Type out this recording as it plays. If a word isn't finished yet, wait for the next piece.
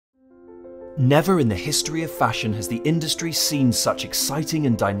Never in the history of fashion has the industry seen such exciting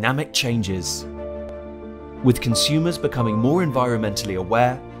and dynamic changes. With consumers becoming more environmentally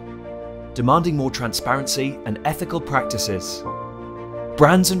aware, demanding more transparency and ethical practices,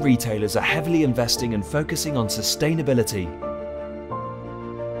 brands and retailers are heavily investing and focusing on sustainability.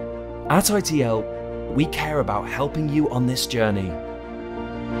 At ITL, we care about helping you on this journey.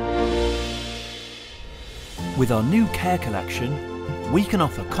 With our new Care collection, we can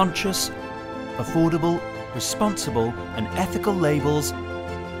offer conscious, affordable, responsible and ethical labels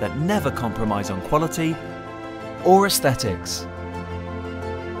that never compromise on quality or aesthetics.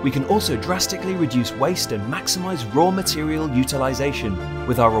 We can also drastically reduce waste and maximise raw material utilisation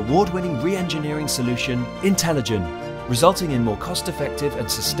with our award-winning re-engineering solution, Intelligent, resulting in more cost-effective and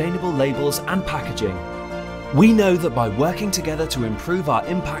sustainable labels and packaging. We know that by working together to improve our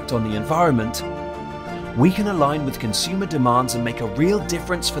impact on the environment, we can align with consumer demands and make a real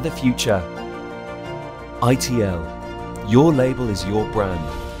difference for the future. ITL, your label is your brand.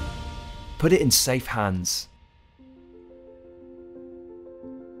 Put it in safe hands.